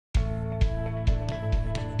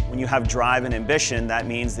When you have drive and ambition, that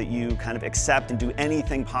means that you kind of accept and do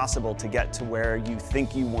anything possible to get to where you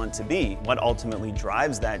think you want to be. What ultimately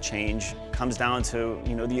drives that change comes down to,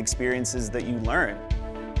 the experiences that you learn.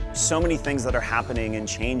 So many things that are happening and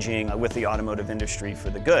changing with the automotive industry for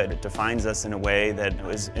the good. It defines us in a way that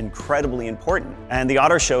is incredibly important. And the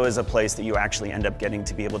auto show is a place that you actually end up getting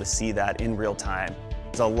to be able to see that in real time.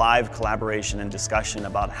 It's a live collaboration and discussion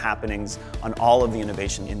about happenings on all of the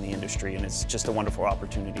innovation in the industry, and it's just a wonderful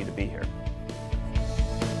opportunity to be here.